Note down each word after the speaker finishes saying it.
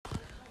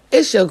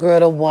It's your girl,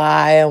 the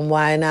why and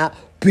why not?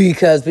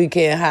 Because we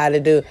can't hide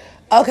it, do.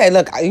 Okay,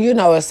 look, you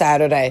know it's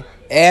Saturday.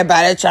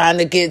 Everybody trying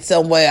to get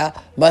somewhere.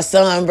 My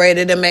son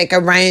ready to make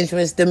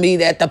arrangements to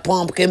meet at the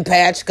pumpkin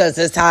patch because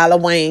it's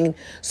Halloween.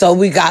 So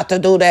we got to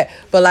do that.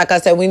 But like I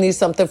said, we need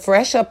something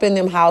fresh up in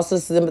them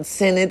houses, the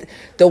Senate,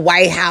 the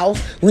White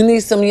House. We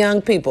need some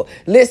young people.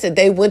 Listen,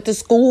 they went to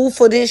school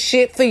for this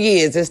shit for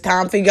years. It's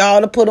time for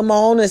y'all to put them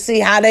on and see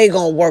how they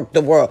gonna work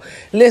the world.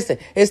 Listen,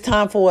 it's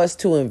time for us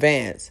to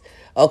advance.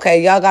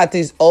 Okay, y'all got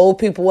these old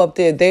people up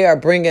there. They are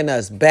bringing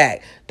us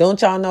back.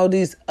 Don't y'all know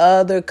these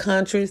other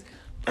countries?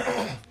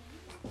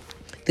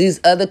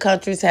 These other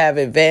countries have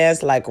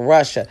advanced like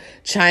Russia,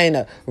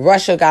 China.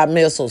 Russia got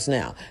missiles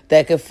now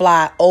that can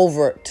fly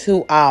over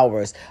 2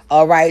 hours.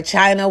 All right,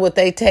 China with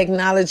their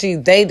technology,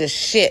 they the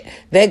shit.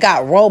 They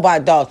got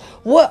robot dogs.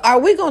 What are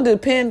we going to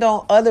depend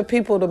on other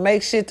people to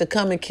make shit to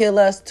come and kill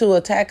us, to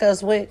attack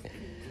us with?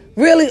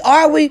 Really,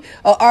 are we?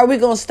 Or are we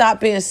going to stop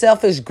being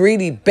selfish,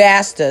 greedy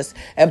bastards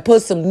and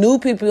put some new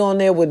people on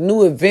there with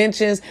new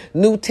inventions,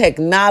 new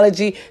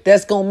technology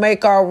that's going to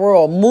make our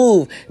world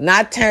move,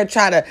 not try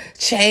to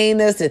chain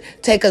us and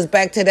take us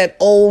back to that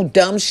old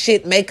dumb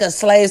shit, make us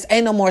slaves?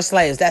 Ain't no more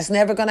slaves. That's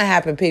never going to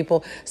happen,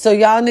 people. So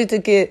y'all need to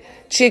get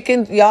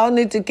y'all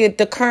need to get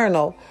the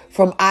colonel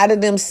from out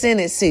of them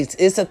Senate seats.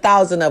 It's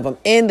 1,000 of them.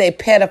 And they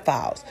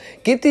pedophiles.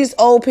 Get these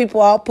old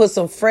people out, put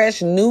some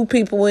fresh new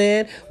people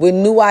in with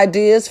new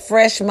ideas,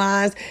 fresh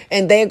minds,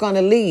 and they're going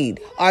to lead.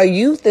 Our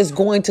youth is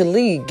going to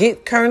lead.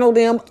 Get Colonel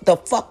them the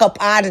fuck up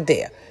out of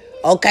there.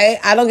 Okay?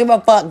 I don't give a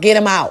fuck. Get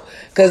them out.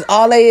 Because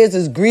all they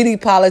is greedy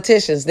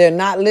politicians. They're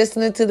not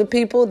listening to the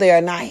people. They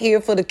are not here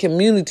for the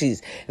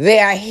communities. They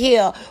are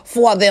here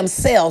for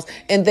themselves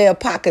and their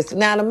pockets.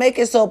 Now, to make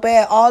it so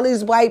bad, all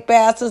these white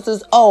bastards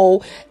is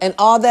old, and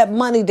all that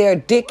money they're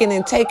dicking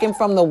and taking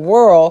from the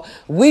world,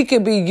 we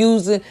could be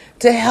using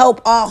to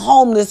help our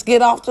homeless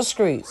get off the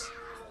streets.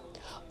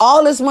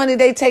 All this money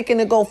they taking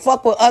to go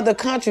fuck with other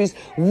countries,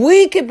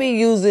 we could be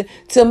using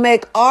to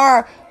make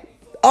our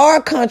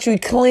country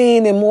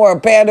clean and more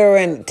better,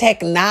 and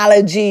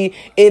technology,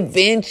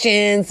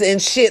 inventions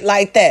and shit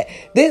like that.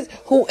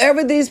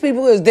 Whoever these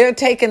people is, they're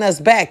taking us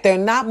back. They're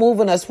not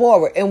moving us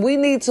forward. And we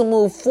need to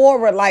move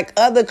forward like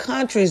other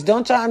countries.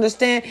 Don't y'all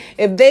understand?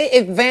 If they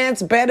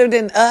advance better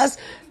than us,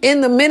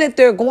 in the minute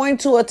they're going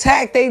to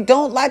attack, they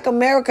don't like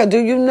America. Do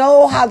you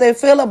know how they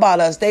feel about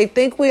us? They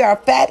think we are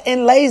fat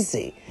and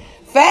lazy.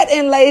 Fat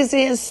and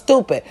lazy and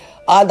stupid.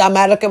 The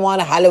American one,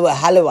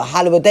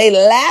 Hollywood. They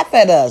laugh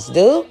at us,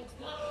 dude.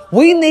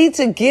 We need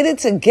to get it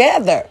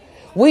together.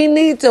 We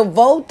need to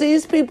vote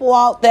these people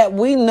out that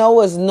we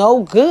know is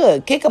no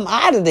good. Kick them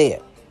out of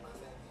there.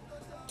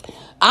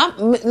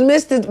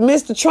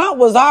 Mr. Trump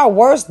was our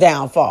worst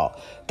downfall.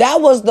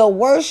 That was the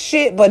worst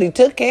shit, but he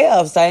took care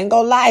of. So I ain't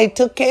gonna lie, he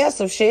took care of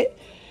some shit.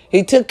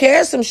 He took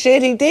care of some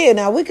shit, he did.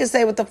 Now, we can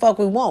say what the fuck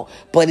we want,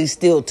 but he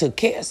still took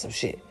care of some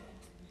shit.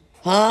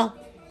 Huh?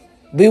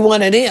 Be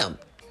one of them.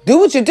 Do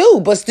what you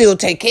do, but still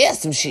take care of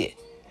some shit.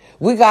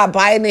 We got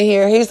Biden in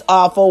here. He's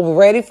awful.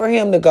 Ready for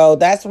him to go.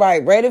 That's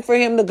right. Ready for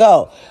him to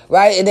go.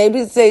 Right? And they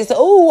be saying,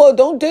 oh, well,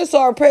 don't diss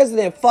our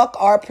president. Fuck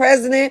our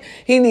president.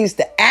 He needs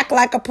to act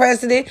like a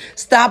president.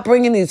 Stop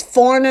bringing these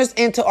foreigners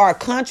into our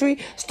country.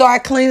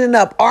 Start cleaning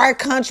up our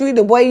country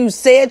the way you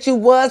said you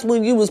was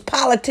when you was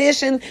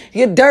politician.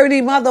 You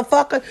dirty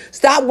motherfucker.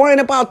 Stop worrying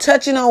about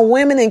touching on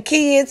women and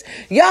kids.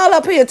 Y'all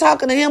up here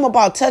talking to him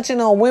about touching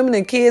on women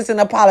and kids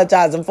and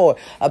apologizing for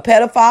it. A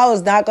pedophile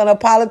is not going to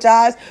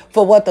apologize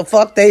for what the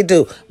fuck they do.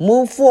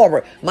 Move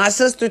forward. My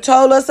sister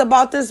told us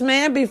about this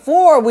man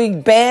before we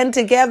band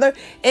together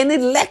and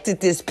elected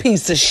this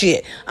piece of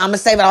shit. I'm going to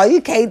say, oh,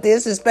 you can't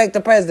disrespect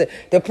the president.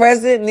 The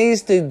president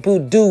needs to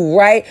do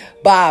right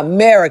by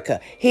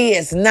America. He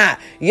is not.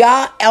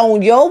 Y'all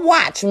on your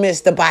watch,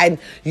 Mr. Biden.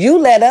 You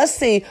let us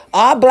see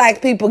our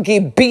black people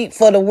get beat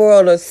for the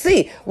world to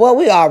see. Well,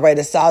 we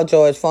already saw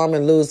George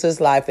Foreman lose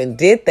his life. And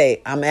did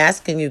they? I'm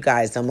asking you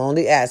guys. I'm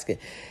only asking.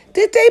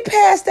 Did they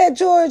pass that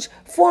George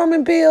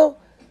Foreman bill?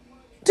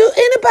 Do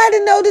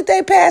anybody know that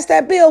they passed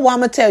that bill? Well, I'm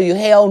going to tell you,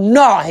 hell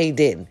no, he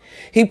didn't.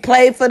 He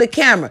played for the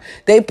camera.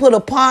 They put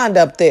a pond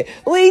up there.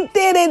 We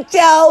didn't,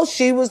 Joe.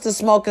 She was the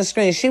smoking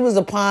screen. She was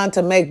a pond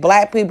to make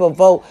black people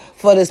vote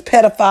for this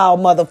pedophile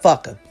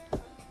motherfucker.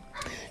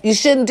 You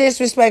shouldn't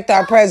disrespect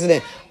our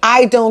president.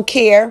 I don't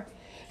care.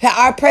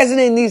 Our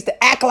president needs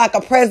to act like a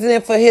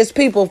president for his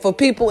people, for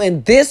people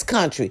in this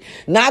country.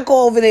 Not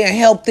go over there and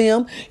help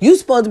them. You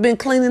supposed to be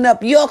cleaning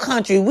up your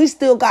country. We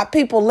still got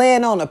people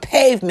laying on the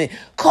pavement,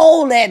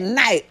 cold at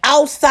night,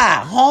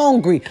 outside,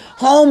 hungry,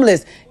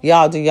 homeless.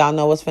 Y'all, do y'all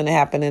know what's finna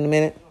happen in a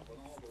minute?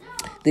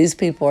 These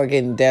people are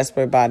getting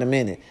desperate by the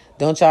minute.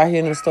 Don't y'all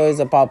hear them stories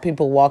about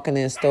people walking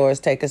in stores,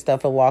 taking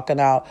stuff and walking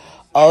out?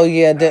 Oh,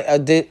 yeah.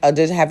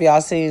 Have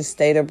y'all seen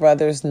Stater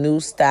Brothers' new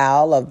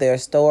style of their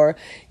store?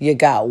 You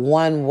got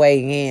one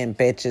way in,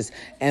 bitches,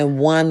 and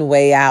one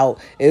way out.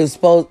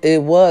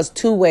 It was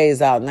 2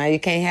 ways out. Now you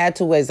can't have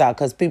 2 ways out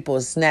because people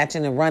are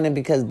snatching and running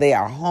because they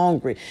are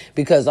hungry.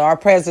 Because our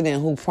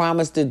president, who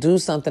promised to do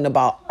something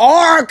about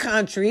our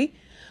country,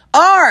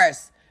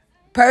 ours,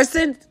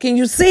 Person, can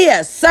you see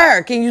us?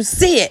 Sir, can you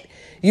see it?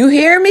 You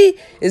hear me?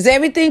 Is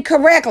everything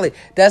correctly?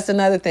 That's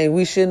another thing.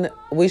 We shouldn't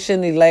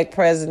elect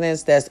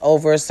presidents that's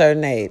over a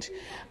certain age.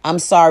 I'm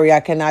sorry,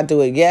 I cannot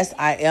do it. Yes,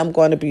 I'm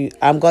going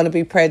to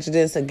be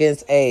prejudiced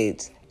against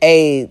age.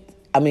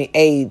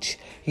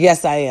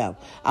 Yes, I am.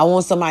 I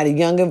want somebody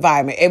young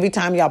environment. Every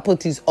time y'all put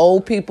these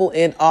old people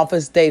in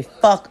office, they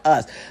fuck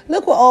us.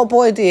 Look what old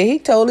boy did. He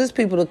told his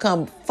people to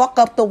come fuck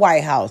up the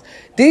White House.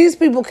 These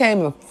people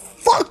came and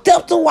fucked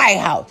up the White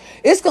House.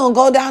 It's going to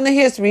go down in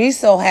history. He's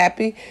so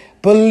happy.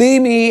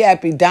 Believe me, he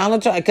happy.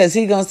 Donald Trump, because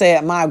he going to say,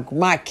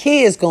 my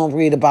kids going to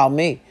read about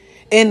me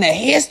in the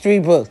history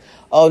books.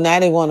 Oh, now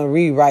they want to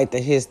rewrite the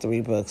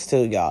history books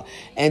too, y'all,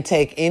 and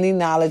take any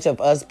knowledge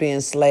of us being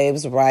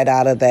slaves right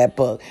out of that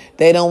book.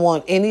 They don't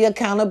want any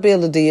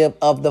accountability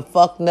of the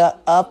fucked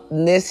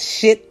upness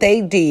shit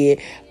they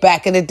did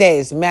back in the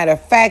days. Matter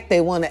of fact,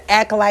 they want to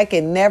act like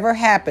it never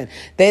happened.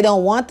 They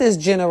don't want this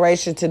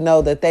generation to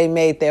know that they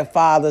made their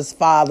fathers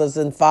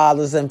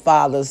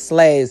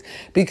slaves,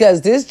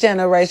 because this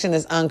generation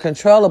is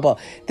uncontrollable.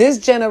 This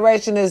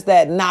generation is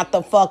that not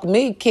the fuck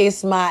me,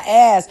 kiss my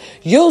ass,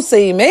 you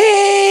see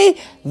me.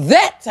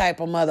 That type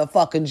of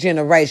motherfucking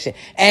generation.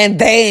 And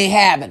they ain't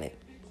having it.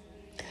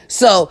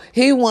 So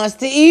he wants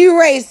to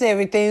erase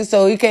everything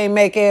so he can't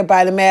make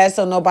everybody mad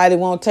so nobody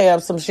won't tear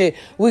up some shit.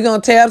 We're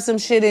going to tear up some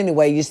shit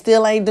anyway. You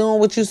still ain't doing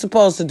what you're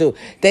supposed to do.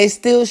 They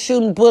still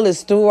shooting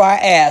bullets through our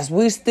ass.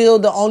 We still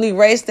the only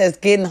race that's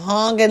getting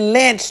hung and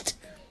lynched.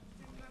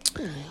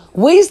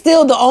 We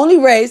still the only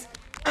race...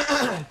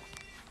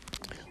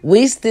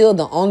 We still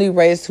the only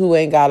race who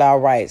ain't got our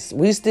rights.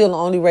 We still the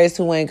only race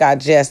who ain't got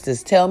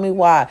justice. Tell me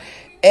why.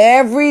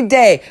 Every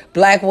day,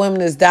 black women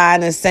is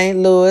dying in St.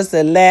 Louis,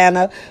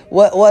 Atlanta.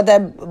 What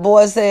that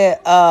boy said,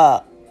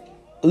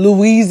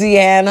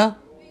 Louisiana.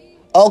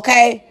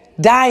 Okay?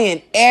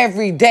 Dying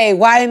every day.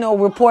 Why ain't no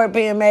report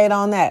being made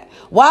on that?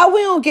 Why we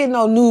don't get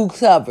no news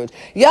coverage?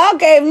 Y'all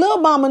gave Lil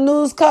Mama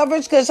news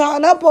coverage because her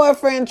and her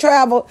boyfriend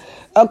traveled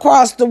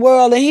across the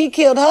world and he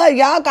killed her.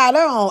 Y'all got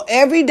her on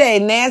every day.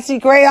 Nancy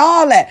Gray,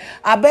 all that.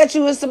 I bet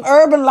you some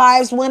urban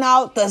lives went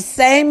out the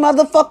same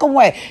motherfucking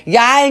way.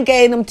 Y'all ain't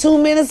gave them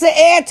 2 minutes of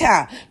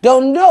airtime.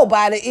 Don't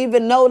nobody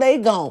even know they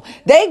gone.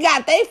 They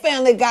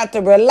family got to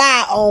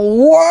rely on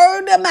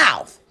word of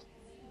mouth.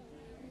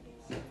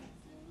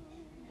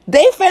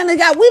 They finally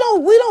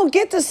we don't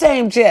get the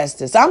same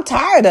justice. I'm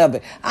tired of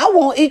it. I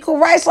want equal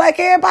rights like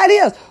everybody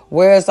else.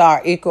 Where's our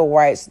equal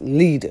rights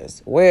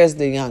leaders? Where's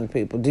the young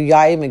people? Do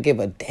y'all even give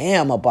a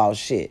damn about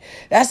shit?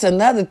 That's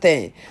another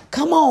thing.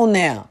 Come on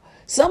now.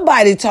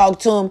 Somebody talk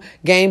to them.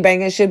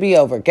 Gangbanging should be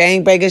over.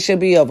 Gangbanging should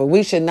be over.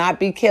 We should not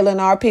be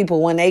killing our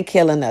people when they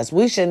killing us.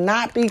 We should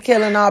not be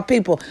killing our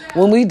people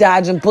when we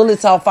dodging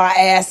bullets off our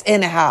ass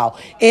anyhow.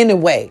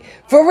 Anyway,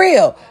 for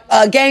real,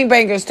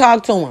 gangbangers,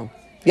 talk to them.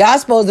 Y'all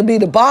supposed to be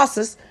the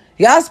bosses.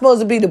 Y'all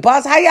supposed to be the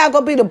boss. How y'all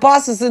gonna be the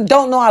bosses and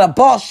don't know how to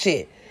boss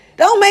shit?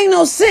 Don't make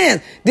no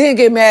sense. Then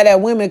get mad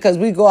at women because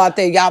we go out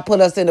there. Y'all put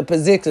us in a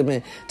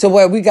predicament to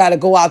where we got to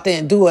go out there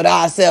and do it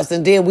ourselves.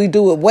 And then we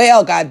do it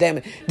well,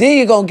 goddammit. Then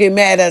you're going to get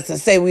mad at us and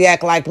say we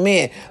act like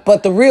men.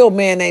 But the real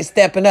men ain't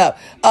stepping up.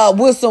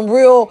 With some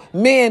real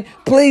men,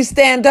 please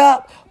stand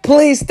up.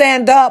 Please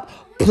stand up.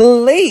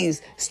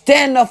 Please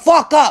stand the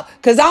fuck up.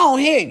 Because I don't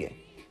hear you.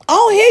 I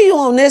don't hear you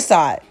on this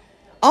side.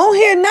 I don't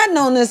hear nothing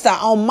on this side.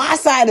 On my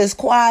side, it's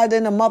quiet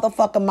in the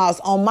motherfucking mouse.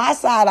 On my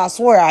side, I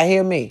swear I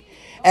hear me.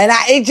 And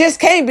it just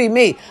can't be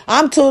me.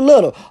 I'm too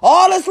little.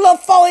 All this little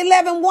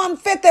 411,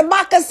 150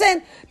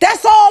 moccasin,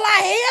 that's all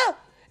I hear.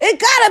 It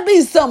gotta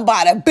be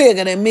somebody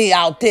bigger than me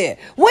out there.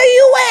 Where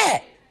you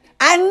at?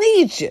 I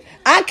need you.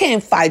 I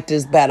can't fight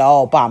this battle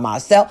all by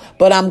myself,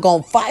 but I'm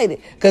gonna fight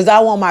it because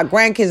I want my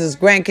grandkids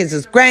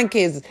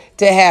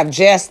to have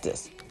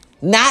justice.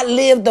 Not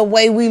live the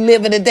way we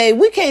live in today.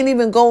 We can't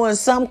even go in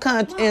some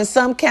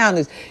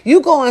counties. You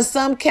go in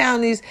some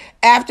counties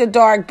after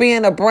dark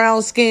being a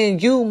brown skin,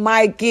 you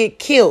might get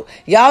killed.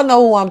 Y'all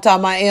know who I'm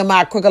talking about.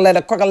 M-I, crooked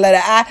letter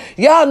I.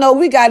 Y'all know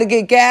we got to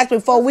get gas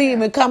before we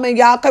even come in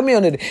y'all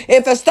community.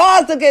 If it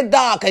starts to get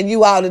dark and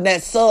you out in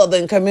that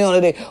southern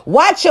community,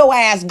 watch your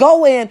ass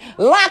go in,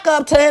 lock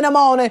up till in the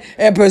morning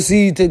and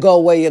proceed to go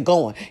where you're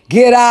going.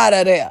 Get out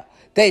of there.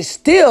 They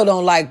still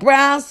don't like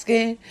brown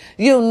skin.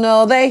 You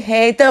know they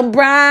hate them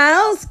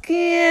brown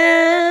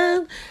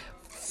skin.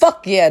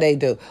 Fuck yeah, they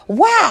do.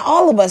 Why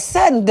all of a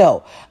sudden,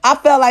 though? I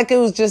felt like it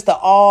was just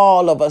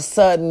all of a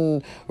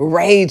sudden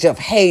rage of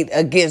hate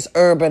against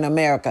urban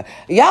America.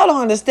 Y'all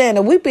don't understand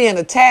that we being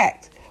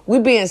attacked. We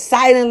being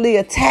silently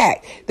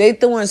attacked. They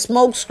throwing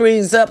smoke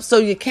screens up so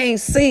you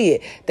can't see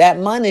it. That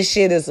money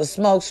shit is a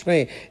smoke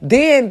screen.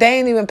 Then they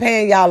ain't even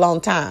paying y'all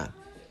on time.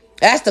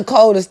 That's the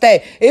coldest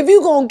thing. If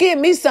you gonna give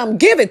me something,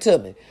 give it to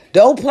me.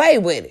 Don't play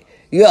with it.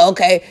 Yeah,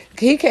 okay.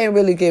 He can't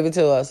really give it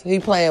to us. He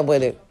playing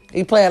with it.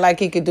 He playing like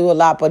he could do a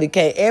lot, but he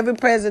can't. Every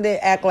president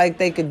act like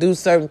they could do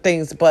certain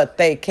things, but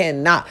they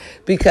cannot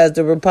because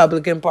the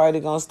Republican Party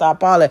gonna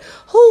stop all that.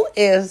 Who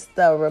is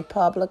the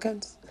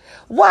Republicans?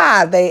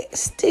 Why are they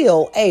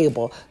still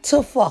able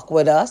to fuck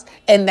with us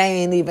and they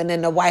ain't even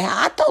in the White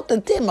House? I thought the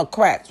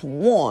Democrats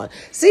won.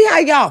 See how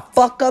y'all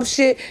fuck up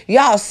shit?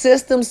 Y'all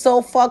system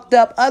so fucked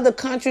up. Other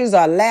countries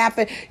are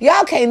laughing.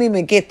 Y'all can't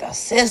even get the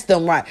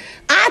system right.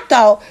 I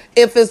thought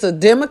if it's a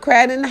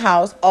Democrat in the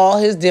House, all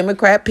his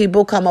Democrat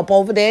people come up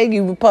over there.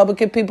 You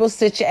Republican people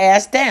sit your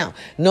ass down.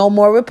 No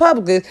more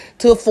Republicans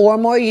till 4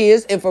 more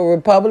years. If a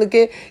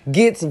Republican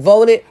gets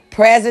voted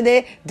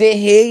president, then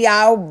here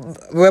y'all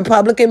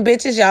Republican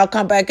bitches, y'all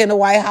come back in the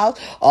White House.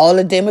 All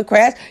the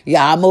Democrats,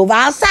 y'all move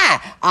outside.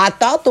 I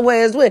thought the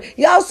way is with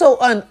y'all so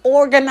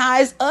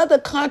unorganized. Other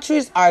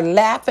countries are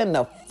laughing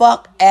the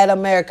fuck at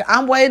America.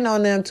 I'm waiting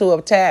on them to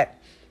attack.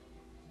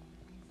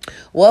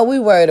 What we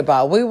worried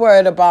about? We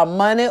worried about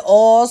money,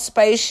 oil,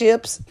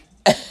 spaceships,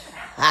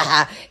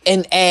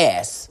 and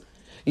ass.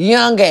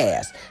 Young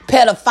ass,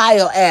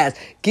 pedophile ass.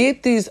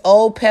 Get these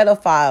old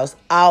pedophiles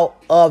out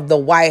of the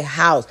White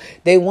House.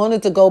 They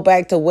wanted to go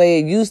back to where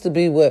it used to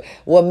be, where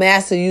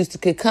Master used to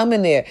could come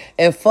in there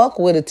and fuck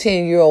with a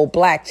 10-year-old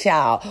black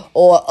child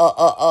or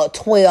a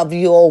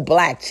 12-year-old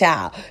black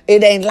child.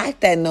 It ain't like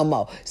that no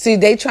more. See,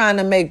 they trying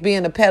to make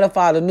being a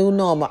pedophile the new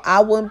normal.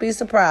 I wouldn't be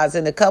surprised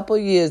in a couple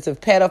of years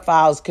if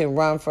pedophiles can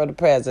run for the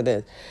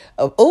president.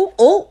 Shut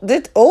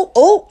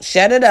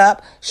it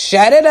up.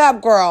 Shut it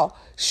up, girl.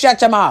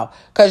 Shut your mouth,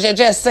 because you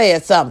just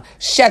said something.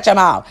 Shut your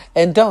mouth.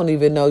 And don't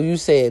even know you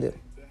said it.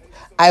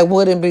 I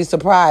wouldn't be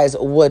surprised,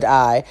 would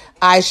I?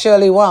 I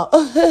surely won't.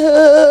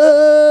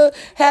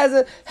 Has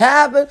it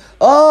happened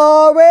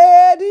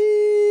already?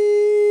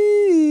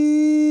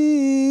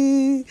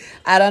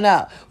 I don't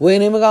know. We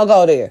ain't even going to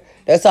go there.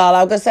 That's all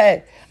I'm going to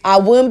say. I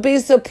wouldn't be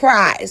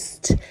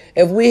surprised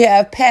if we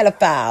have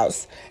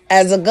pedophiles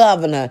as a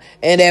governor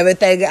and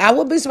everything. I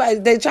would be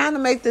surprised. They're trying to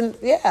make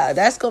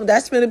that's going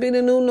to be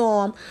the new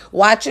norm.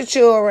 Watch your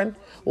children.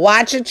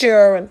 Watch your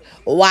children.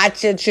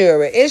 Watch your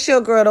children. It's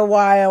your girl, the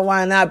why and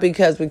why not,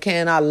 because we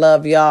cannot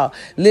love y'all.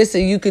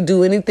 Listen, you can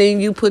do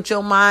anything you put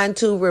your mind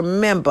to.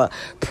 Remember,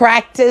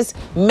 practice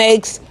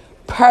makes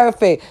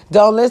perfect.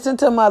 Don't listen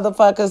to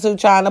motherfuckers who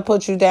trying to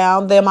put you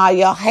down. Them are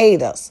your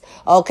haters.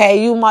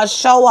 Okay? You must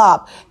show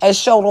up and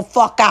show the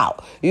fuck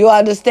out. You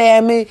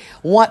understand me?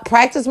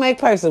 Practice make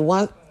perfect.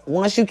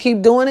 Once you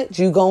keep doing it,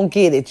 you gonna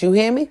get it. You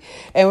hear me?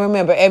 And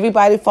remember,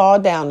 everybody fall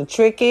down. The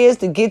trick is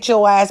to get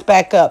your ass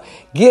back up.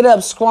 Get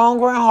up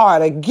stronger and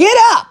harder. Get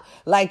up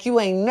like you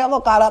ain't never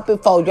got up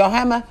before. Y'all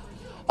hear me?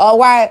 All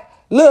right?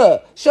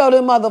 Look, show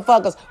them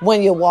motherfuckers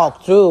when you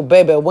walk through,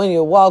 baby. When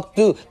you walk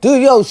through, do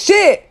your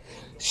shit.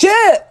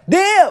 Shit,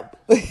 damn.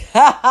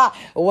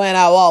 When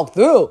I walk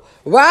through.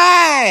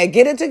 Right.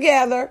 Get it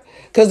together.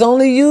 Because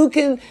only you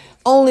can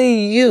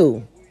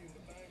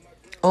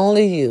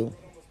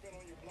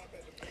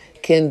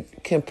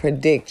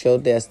predict your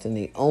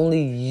destiny.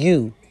 Only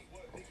you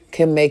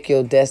can make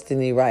your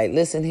destiny right.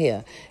 Listen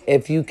here.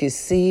 If you can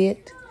see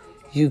it,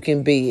 you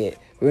can be it.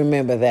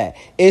 Remember that.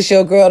 It's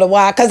your girl, the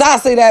why, because I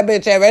see that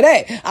bitch every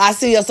day. I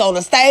see us on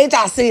the stage.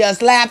 I see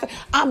us laughing.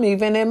 I'm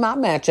even in my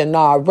matching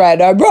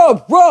already.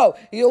 Bro,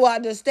 you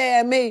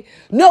understand me?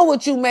 Know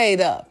what you made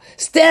of.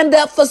 Stand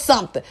up for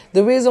something.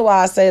 The reason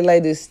why I say,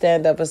 ladies,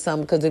 stand up for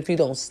something, because if you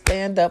don't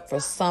stand up for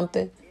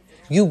something,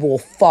 you will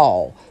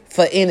fall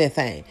for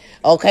anything.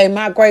 Okay,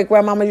 my great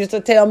grandmama used to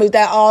tell me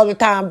that all the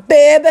time.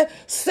 Baby,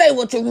 say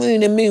what you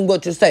mean and mean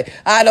what you say.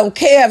 I don't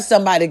care if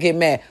somebody get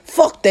mad.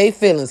 Fuck their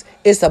feelings.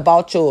 It's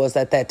about yours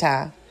at that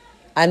time.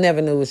 I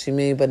never knew what she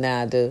mean, but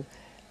now I do.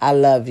 I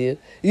love you.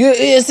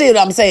 You see what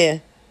I'm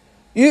saying?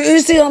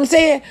 You see what I'm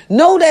saying?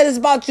 Know that it's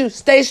about you.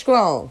 Stay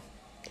strong.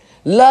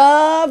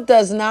 Love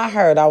does not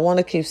hurt. I want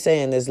to keep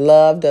saying this.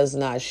 Love does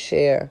not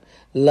share.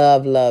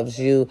 Love loves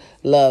you.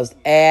 Loves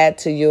add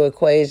to your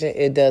equation.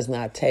 It does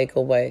not take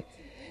away.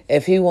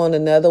 If he want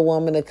another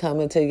woman to come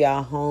into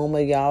y'all home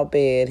or y'all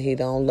bed, he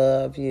don't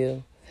love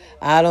you.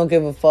 I don't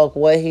give a fuck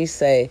what he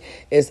say.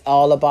 It's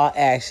all about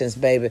actions,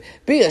 baby.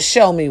 Be a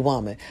show me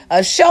woman.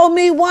 A show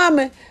me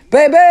woman,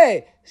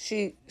 baby.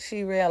 She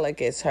rarely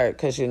gets hurt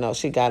because, you know,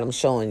 she got them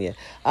showing you.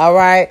 All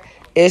right?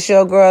 It's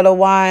your girl, the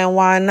why and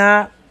why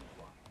not?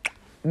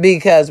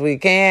 Because we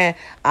can.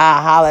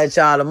 I'll holler at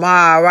y'all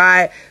tomorrow, all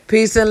right?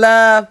 Peace and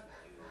love.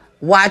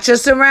 Watch your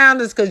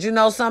surroundings, because you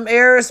know some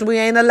areas we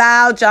ain't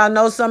allowed. Y'all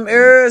know some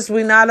areas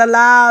we not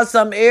allowed.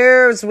 Some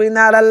areas we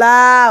not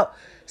allowed.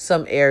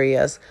 Some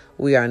areas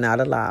we are not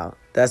allowed.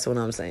 That's what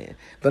I'm saying.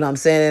 But I'm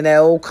saying in that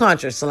old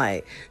country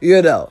slang,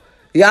 you know.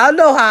 Y'all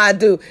know how I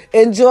do.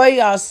 Enjoy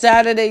y'all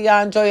Saturday.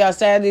 Y'all enjoy y'all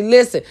Saturday.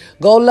 Listen,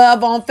 go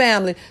love on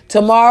family.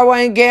 Tomorrow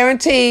ain't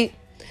guaranteed.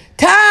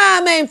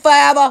 Time ain't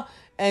forever.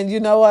 And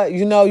you know what?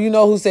 You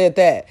know who said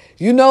that.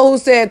 You know who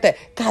said that.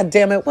 God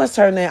damn it. What's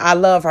her name? I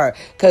love her.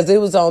 Because it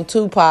was on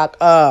Tupac,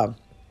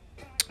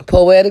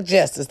 Poetic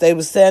Justice. They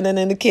was standing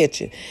in the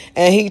kitchen.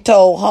 And he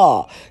told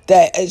her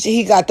that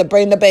he got to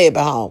bring the baby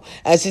home.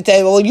 And she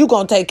said, well, you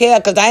going to take care,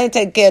 because I ain't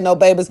taking care of no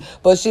babies.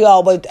 But she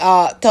always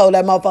told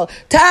that motherfucker,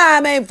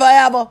 time ain't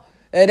forever.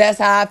 And that's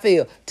how I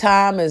feel.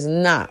 Time is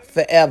not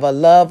forever.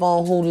 Love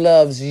on who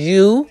loves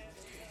you.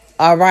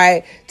 All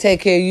right? Take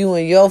care of you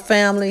and your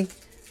family.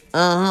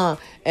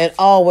 And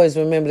always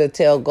remember to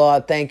tell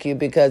God thank you,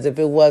 because if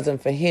it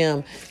wasn't for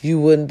him, you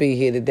wouldn't be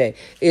here today.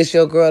 It's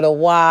your girl, the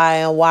why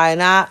and why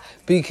not?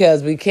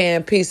 Because we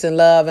can, peace and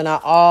love, and I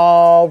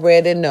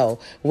already know.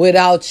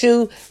 Without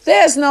you,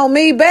 there's no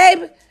me,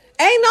 baby.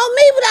 Ain't no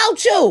me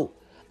without you.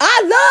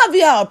 I love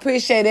y'all.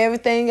 Appreciate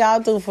everything y'all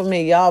do for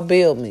me. Y'all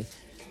build me.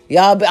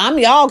 I'm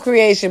y'all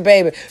creation,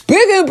 baby.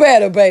 Bigger and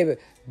better, baby.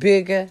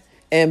 Bigger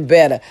and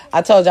better.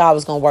 I told y'all I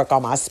was going to work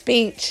on my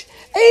speech.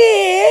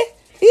 Yeah.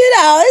 You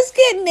know, it's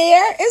getting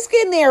there. It's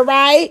getting there,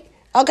 right?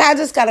 Okay, I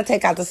just got to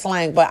take out the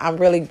slang. But I'm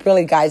really,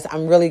 guys,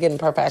 I'm really getting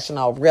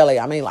professional. Really.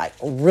 I mean, like,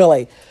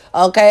 really.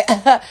 Okay?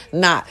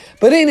 Not.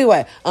 But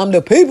anyway, I'm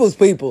the people's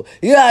people.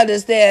 You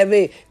understand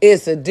me?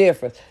 It's a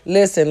difference.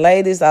 Listen,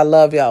 ladies, I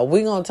love y'all.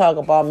 We're going to talk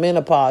about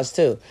menopause,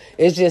 too.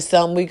 It's just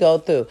something we go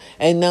through.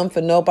 Ain't nothing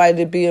for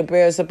nobody to be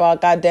embarrassed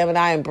about. God damn it,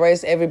 I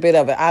embrace every bit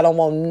of it. I don't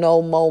want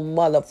no more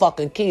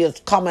motherfucking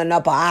kids coming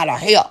up out of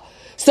here.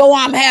 So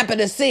I'm happy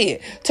to see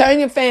it. Turn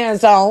your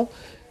fans on.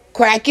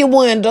 Crack your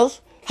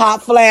windows.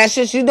 Hot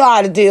flashes. You know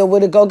how to deal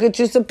with it. Go get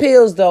you some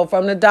pills, though,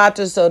 from the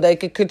doctor so they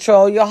can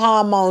control your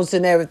hormones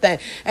and everything.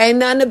 Ain't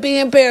nothing to be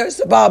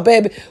embarrassed about,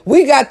 baby.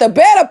 We got the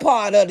better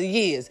part of the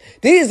years.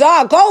 These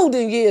are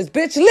golden years,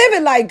 bitch.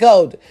 Living like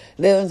golden.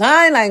 Living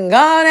shine like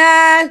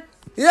golden.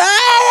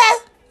 Yeah.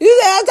 You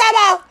know what I'm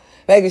talking about?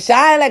 Make it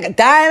shine like a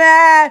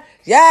diamond.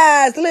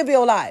 Yes. Live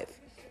your life.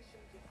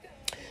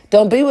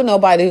 Don't be with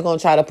nobody who's going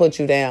to try to put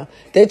you down.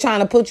 They're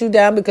trying to put you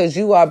down because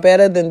you are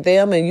better than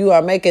them and you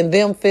are making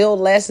them feel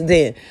less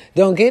than.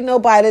 Don't get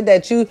nobody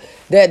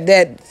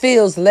that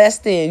feels less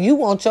than. You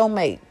want your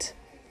mate.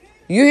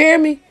 You hear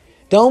me?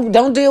 Don't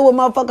deal with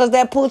motherfuckers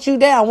that put you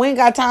down. We ain't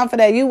got time for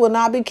that. You will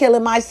not be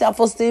killing my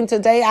self-esteem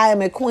today. I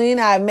am a queen.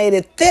 I have made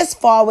it this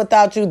far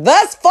without you.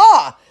 Thus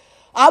far.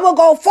 I will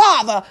go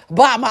farther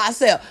by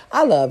myself.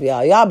 I love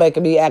y'all. Y'all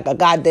making me act a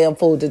goddamn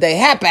fool today.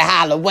 Happy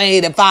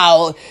Halloween if I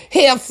don't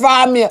hear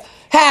from you.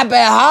 Happy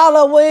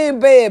Halloween,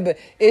 baby.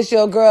 It's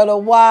your girl, the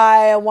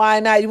why and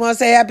why not. You want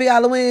to say happy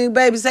Halloween,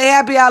 baby? Say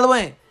happy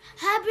Halloween.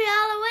 Happy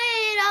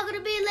Halloween. I'm going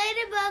to be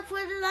Ladybug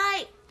for the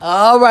night.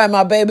 All right,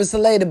 my baby's a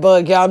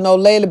Ladybug. Y'all know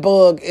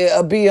Ladybug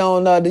be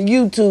on the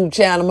YouTube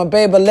channel. My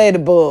baby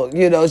Ladybug.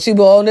 You know, she be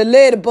on the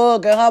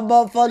Ladybug in her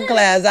motherfucking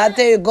class. I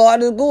tell you,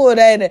 God is good,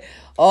 ain't it?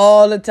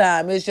 All the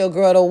time. It's your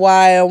girl, the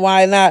why and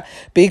why not?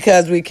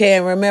 Because we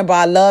can't remember.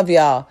 I love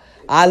y'all.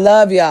 I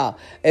love y'all.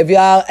 If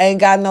y'all ain't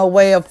got no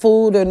way of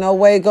food or no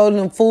way, go to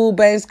them food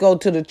banks, go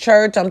to the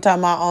church. I'm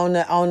talking about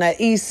on the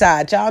east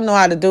side. Y'all know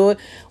how to do it.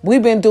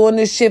 We've been doing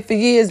this shit for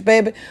years,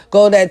 baby.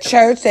 Go to that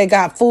church. They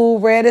got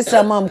food ready.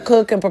 Some of them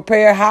cook and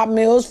prepare hot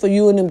meals for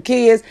you and them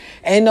kids.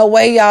 Ain't no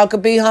way y'all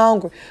could be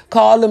hungry.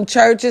 Call them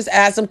churches.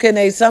 Ask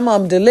them, some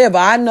of them deliver.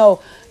 I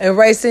know in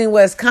Racine,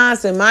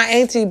 Wisconsin, my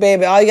auntie,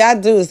 baby, all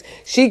y'all do is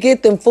she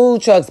get them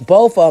food trucks,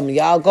 both of them.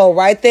 Y'all go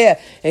right there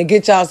and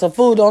get y'all some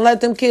food. Don't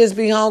let them kids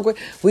be hungry.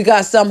 We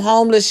got some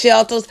homeless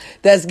shelters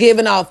that's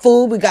giving out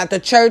food. We got the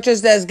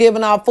churches that's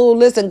giving out food.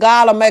 Listen,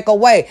 God will make a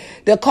way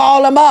to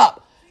call them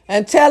up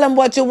and tell them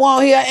what you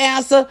want. He'll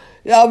answer.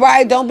 All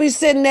right, don't be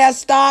sitting there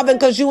starving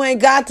because you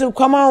ain't got to.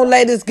 Come on,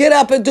 ladies, get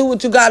up and do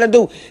what you got to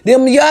do.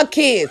 Them your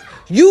kids.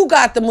 You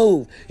got to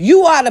move.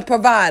 You are the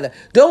provider.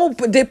 Don't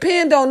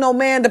depend on no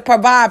man to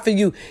provide for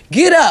you.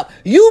 Get up.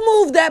 You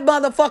move that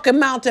motherfucking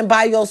mountain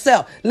by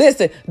yourself.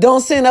 Listen,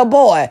 don't send a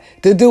boy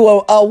to do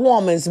a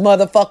woman's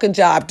motherfucking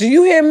job. Do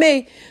you hear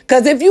me?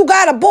 Because if you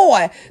got a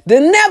boy,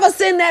 then never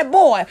send that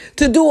boy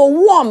to do a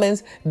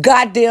woman's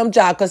goddamn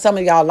job. Because some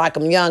of y'all like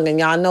them young and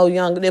y'all know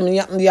young.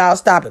 Y'all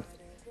stop it.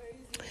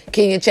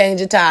 Can you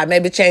change your tire?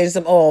 Maybe change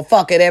some oil.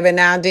 Fuck it, every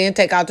now and then,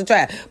 take out the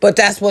trash. But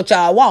that's what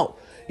y'all want.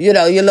 You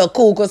know, you little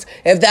cougars.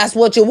 If that's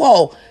what you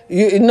want,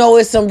 you know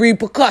it's some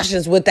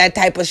repercussions with that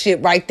type of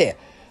shit right there.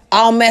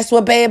 I don't mess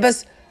with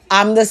babies.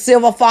 I'm the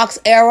Silver Fox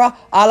era.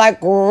 I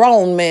like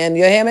grown men,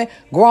 you hear me?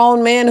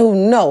 Grown men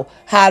who know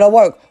how to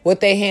work with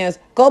their hands.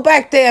 Go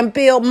back there and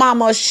build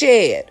mama's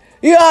shed.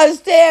 You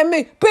understand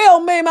me?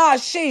 Build me my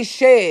she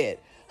shed.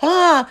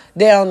 Huh?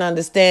 They don't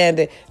understand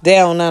it. They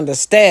don't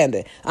understand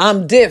it.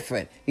 I'm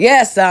different.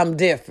 Yes, I'm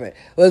different.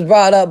 It was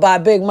brought up by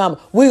Big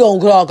Mama. We gonna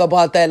talk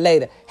about that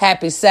later.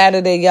 Happy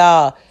Saturday,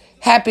 y'all.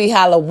 Happy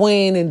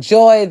Halloween.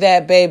 Enjoy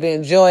that, baby.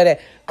 Enjoy that.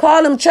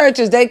 Call them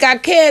churches. They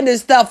got candy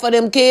stuff for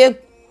them kids.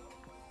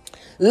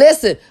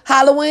 Listen,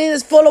 Halloween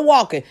is full of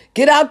walking.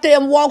 Get out there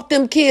and walk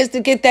them kids to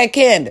get that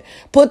candy.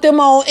 Put them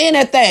on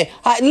anything.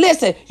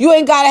 Listen, you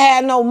ain't got to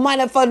have no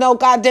money for no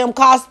goddamn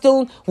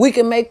costume. We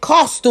can make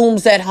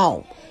costumes at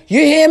home. You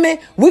hear me?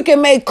 We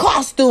can make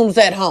costumes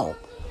at home.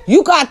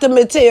 You got the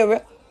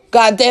material.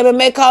 God damn it,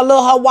 make her a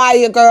little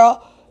Hawaii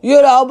girl.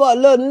 You know, but a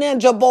little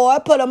ninja boy.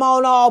 Put him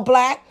on all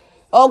black.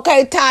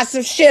 Okay, tie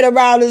some shit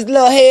around his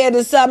little head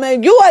or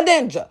something. You a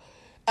ninja.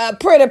 A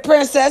pretty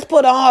princess.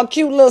 Put on her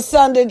cute little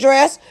Sunday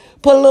dress.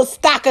 Put a little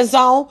stockings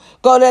on.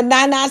 Go to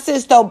 99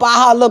 cents store. Buy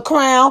her a little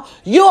crown.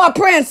 You a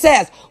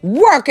princess.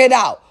 Work it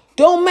out.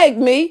 Don't make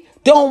me.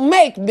 Don't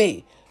make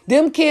me.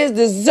 Them kids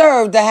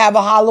deserve to have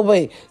a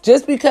Halloween.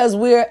 Just because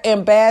we're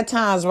in bad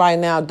times right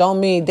now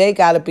don't mean they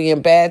got to be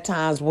in bad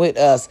times with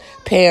us.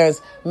 Parents,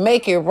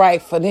 make it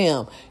right for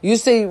them. You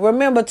see,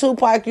 remember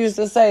Tupac used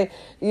to say,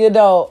 even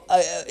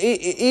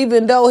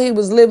though he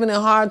was living in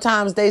hard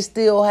times, they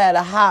still had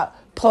a hot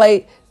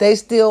plate. They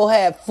still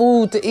had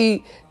food to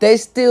eat. They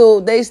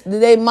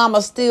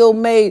mama still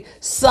made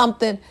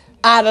something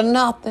out of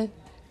nothing.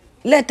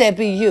 Let that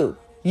be you.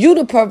 You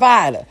the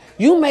provider.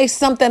 You make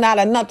something out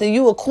of nothing.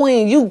 You a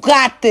queen. You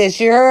got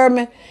this. You heard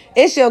me?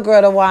 It's your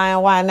girl, the Why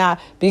and Why Not?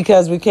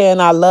 Because we can.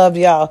 I love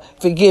y'all.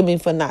 Forgive me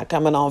for not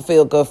coming on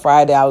Feel Good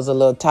Friday. I was a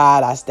little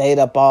tired. I stayed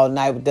up all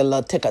night with the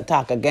little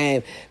ticker-tocker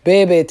game.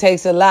 Baby, it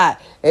takes a lot.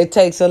 It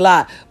takes a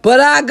lot. But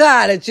I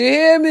got it. You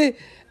hear me?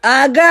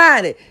 I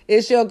got it.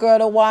 It's your girl,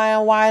 the Why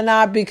and Why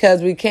Not?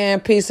 Because we can.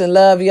 Peace and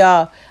love,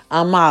 y'all.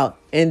 I'm out.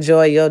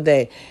 Enjoy your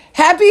day.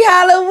 Happy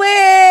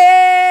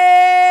Halloween!